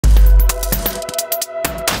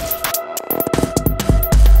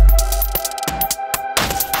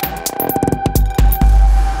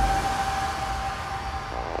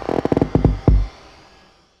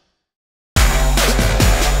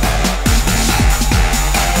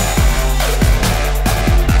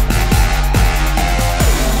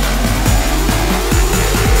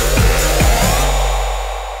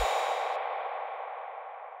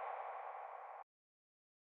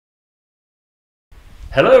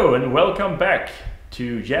Hello and welcome back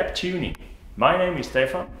to Japtuning. My name is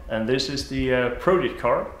Stefan and this is the project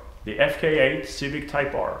car, the FK8 Civic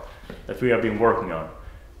Type R that we have been working on.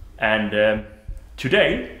 And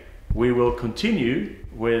today we will continue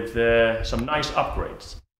with some nice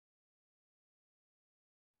upgrades.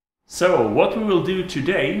 So what we will do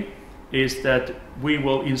today is that we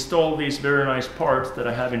will install these very nice parts that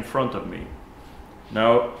I have in front of me.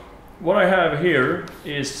 Now what I have here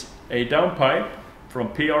is a downpipe from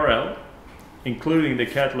PRL, including the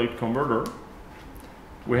catalytic converter.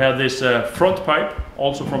 We have this front pipe,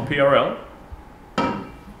 also from PRL.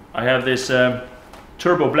 I have this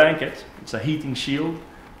turbo blanket, it's a heating shield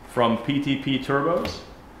from PTP turbos.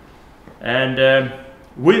 And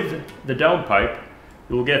with the downpipe,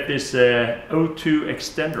 you'll get this O2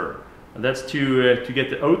 extender. And that's to get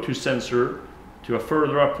the O2 sensor to a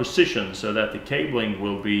further up position so that the cabling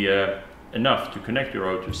will be enough to connect your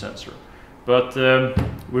O2 sensor. But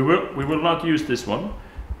we will not use this one.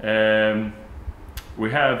 We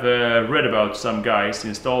have read about some guys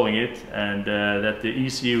installing it and that the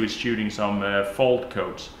ECU is shooting some fault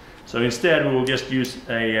codes. So instead we will just use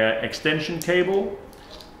a extension cable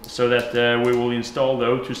so that we will install the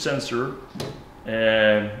O2 sensor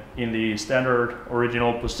in the standard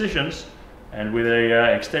original positions, and with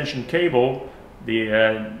a extension cable the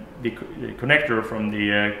connector from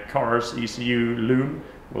the car's ECU loom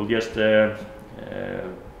will just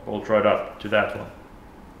bolt right up to that one.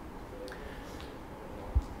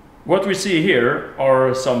 What we see here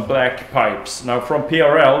are some black pipes. Now from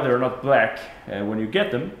PRL they're not black when you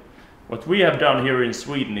get them. What we have done here in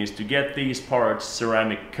Sweden is to get these parts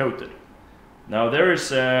ceramic coated. Now there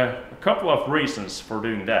is a couple of reasons for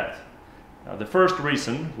doing that. Now, the first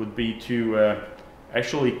reason would be to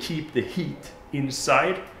actually keep the heat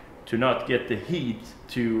inside, to not get the heat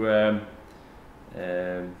to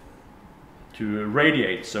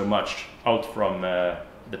radiate so much out from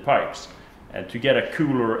the pipes, and to get a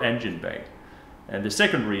cooler engine bay. And the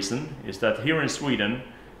second reason is that here in Sweden,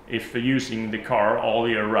 if using the car all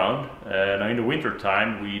year round, now in the winter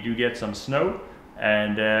time we do get some snow,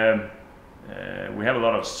 and we have a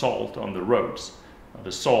lot of salt on the roads.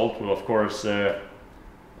 The salt will of course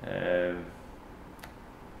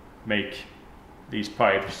make these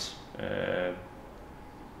pipes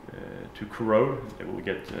to corrode. They will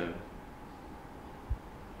get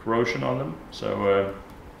corrosion on them. So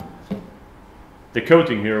the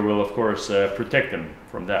coating here will of course protect them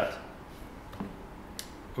from that.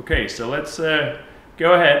 Okay, so let's go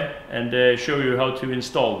ahead and show you how to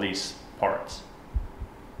install these parts.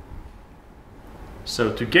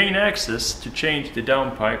 So to gain access to change the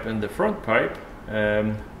downpipe and the front pipe,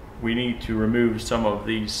 we need to remove some of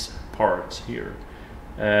these parts here.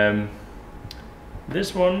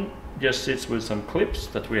 This one just sits with some clips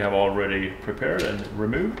that we have already prepared and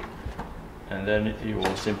removed, and then you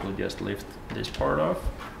will simply just lift this part off.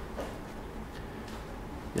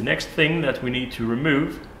 The next thing that we need to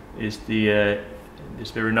remove is the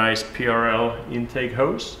this very nice PRL intake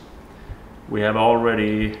hose. We have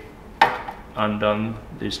already undone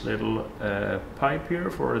this little pipe here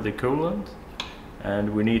for the coolant,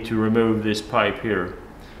 and we need to remove this pipe here.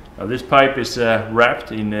 Now this pipe is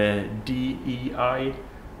wrapped in DEI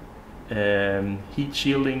heat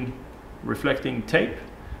shielding reflecting tape.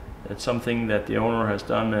 That's something that the owner has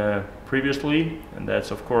done previously, and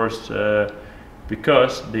that's of course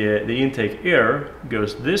because the intake air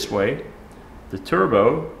goes this way, the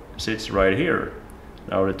turbo sits right here.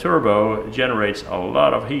 Now the turbo generates a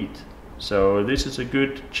lot of heat, so this is a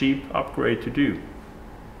good cheap upgrade to do.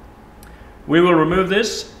 We will remove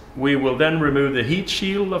this. We will then remove the heat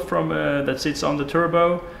shield from that sits on the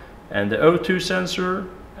turbo and the O2 sensor,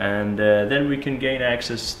 and then we can gain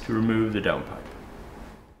access to remove the downpipe.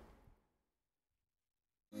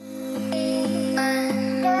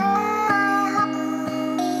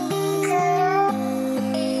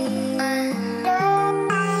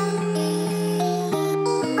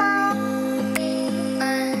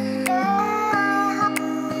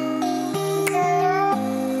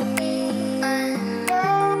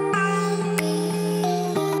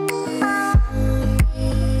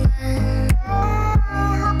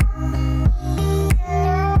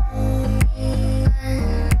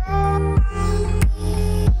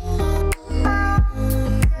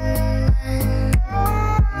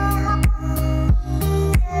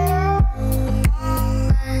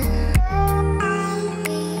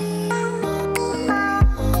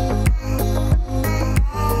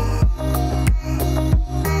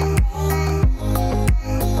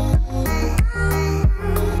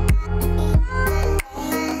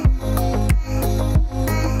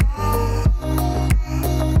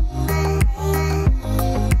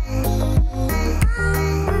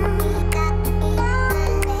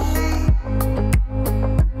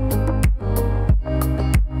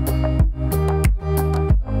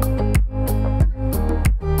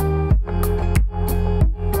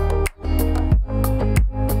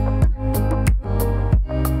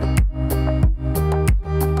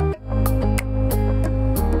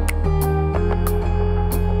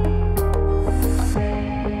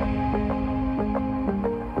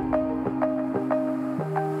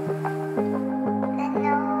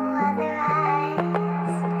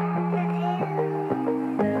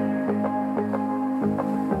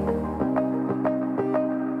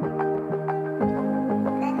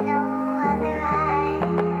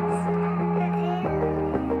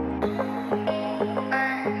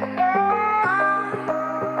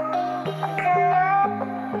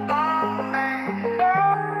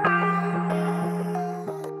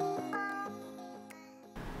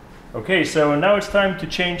 Okay, so now it's time to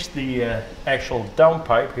change the actual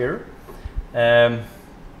downpipe here.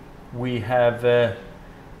 We have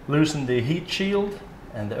loosened the heat shield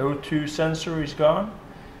and the O2 sensor is gone.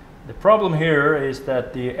 The problem here is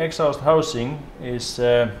that the exhaust housing is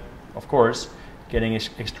of course getting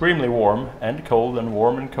extremely warm and cold, and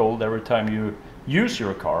warm and cold every time you use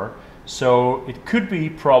your car. So it could be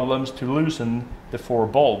problems to loosen the 4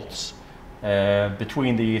 bolts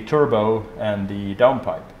between the turbo and the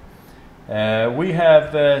downpipe. We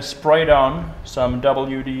have sprayed on some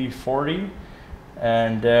WD-40,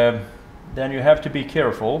 and then you have to be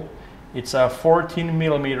careful. It's a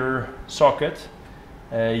 14mm socket.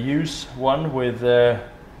 Use one with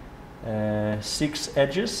 6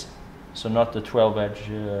 edges, so not the 12 edge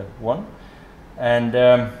one.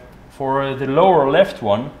 And for the lower left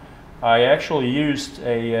one, I actually used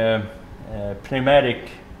a pneumatic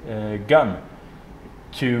gun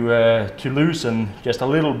to loosen just a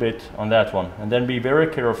little bit on that one, and then be very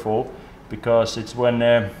careful, because it's when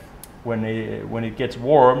it gets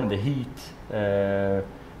warm, the heat that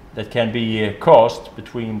can be caused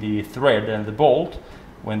between the thread and the bolt,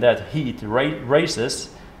 when that heat raises,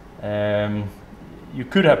 you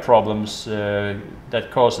could have problems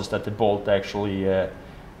that causes that the bolt actually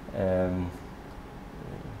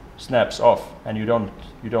snaps off, and you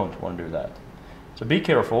don't want to do that. So be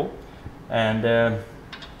careful. And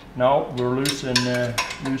now we're loosen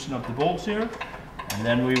up the bolts here, and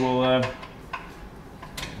then we will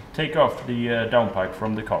take off the downpipe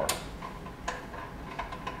from the car.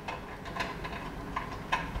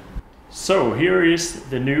 So here is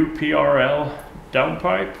the new PRL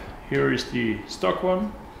downpipe. Here is the stock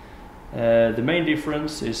one. The main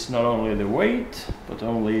difference is not only the weight, but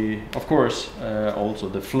of course also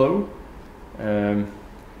the flow.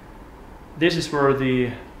 This is where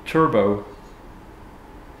the turbo,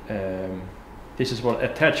 this is what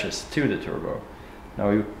attaches to the turbo. Now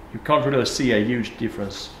you can't really see a huge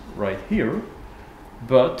difference right here,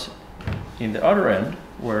 but in the other end,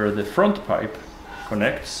 where the front pipe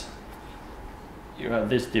connects, you have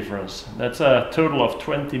this difference. That's a total of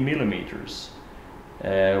 20mm,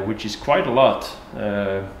 which is quite a lot.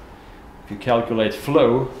 If you calculate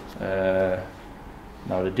flow,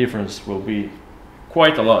 now the difference will be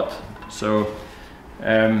quite a lot. So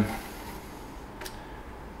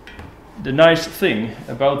the nice thing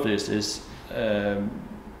about this is,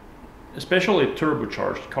 especially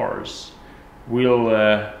turbocharged cars will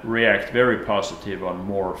react very positive on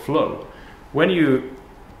more flow. When you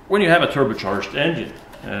have a turbocharged engine,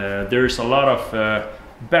 there's a lot of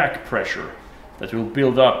back pressure that will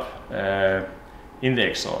build up in the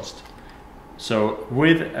exhaust. So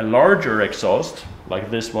with a larger exhaust,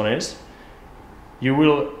 like this one is, you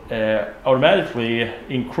will automatically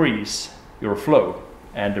increase your flow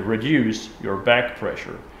and reduce your back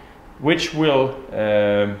pressure, which will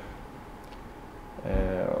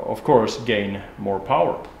of course gain more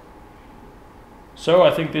power. So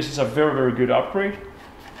I think this is a very, very good upgrade.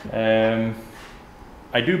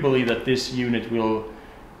 I do believe that this unit will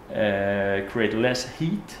create less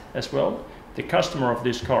heat as well. The customer of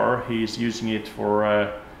this car, he is using it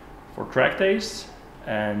for track days,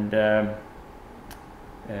 and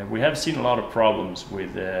we have seen a lot of problems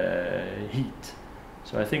with heat.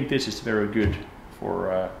 So I think this is very good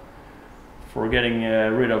for getting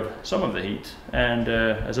rid of some of the heat, and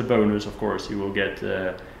as a bonus, of course, you will get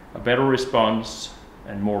a better response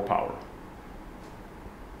and more power.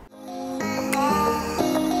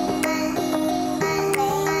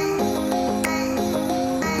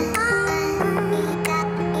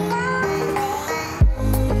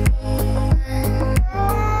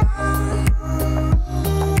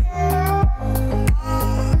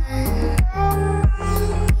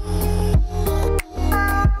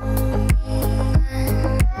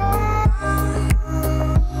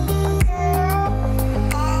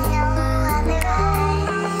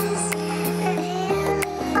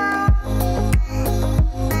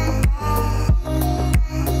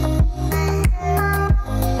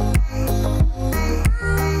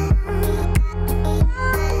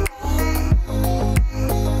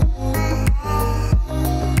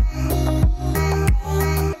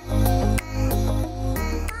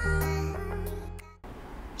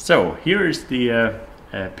 So here is the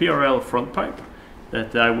PRL front pipe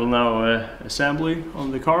that I will now assemble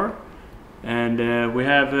on the car, and we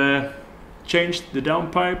have changed the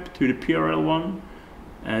downpipe to the PRL one,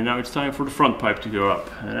 and now it's time for the front pipe to go up.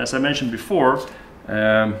 And as I mentioned before,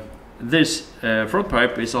 this front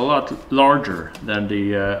pipe is a lot larger than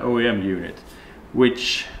the OEM unit,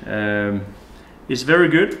 which is very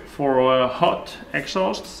good for hot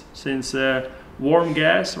exhausts, since warm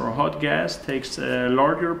gas or hot gas takes a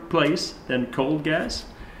larger place than cold gas,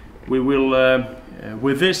 we will,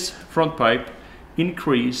 with this front pipe,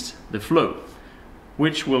 increase the flow,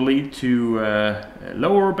 which will lead to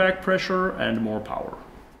lower back pressure and more power.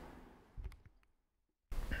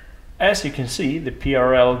 As you can see, the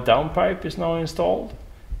PRL downpipe is now installed,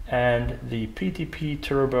 and the PTP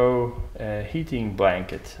turbo heating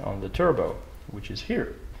blanket on the turbo, which is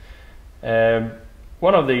here.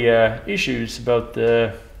 One of the issues about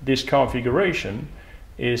this configuration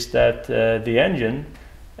is that the engine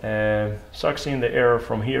sucks in the air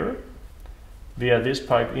from here via this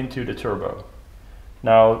pipe into the turbo.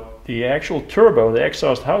 Now the actual turbo, the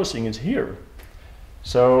exhaust housing, is here,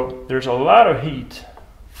 so there's a lot of heat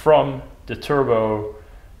from the turbo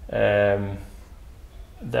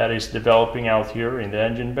that is developing out here in the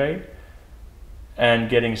engine bay and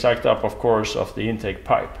getting sucked up, of course, of the intake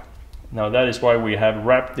pipe. Now that is why we have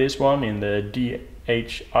wrapped this one in the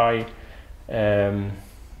DHI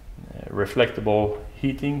reflectable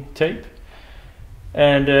heating tape,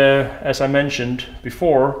 and as I mentioned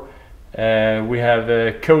before, we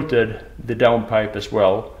have coated the downpipe as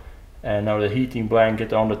well, and now the heating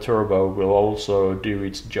blanket on the turbo will also do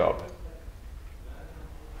its job.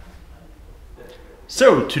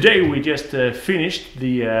 So today we just finished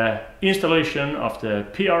the installation of the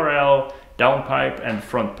PRL downpipe and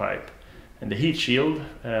front pipe and the heat shield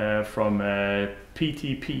from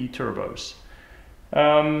PTP turbos.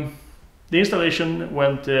 The installation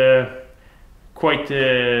went quite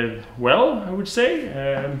well, I would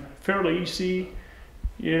say. Fairly easy,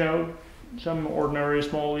 you know, some ordinary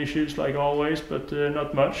small issues like always, but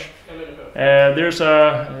not much. There's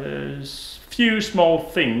a few small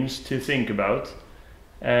things to think about.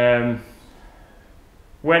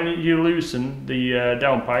 When you loosen the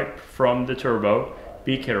downpipe from the turbo,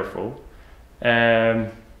 be careful.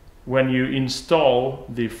 When you install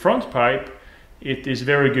the front pipe, it is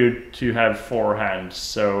very good to have 4 hands,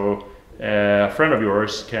 so a friend of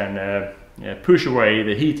yours can push away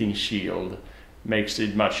the heating shield, makes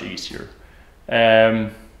it much easier.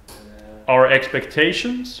 Our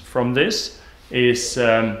expectations from this is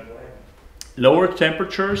lower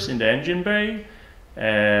temperatures in the engine bay,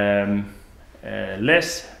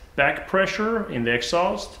 less back pressure in the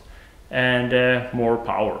exhaust, and more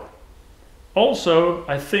power. Also,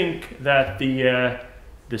 I think that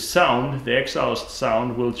the sound, the exhaust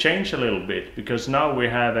sound, will change a little bit, because now we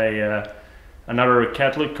have another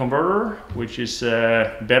catalytic converter which is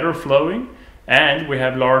better flowing, and we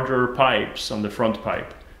have larger pipes on the front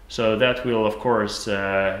pipe, so that will of course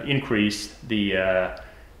increase the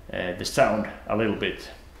sound a little bit.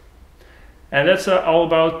 And that's all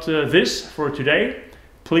about this for today.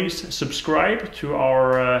 Please subscribe to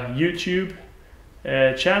our YouTube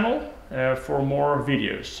channel for more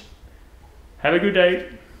videos. Have a good day.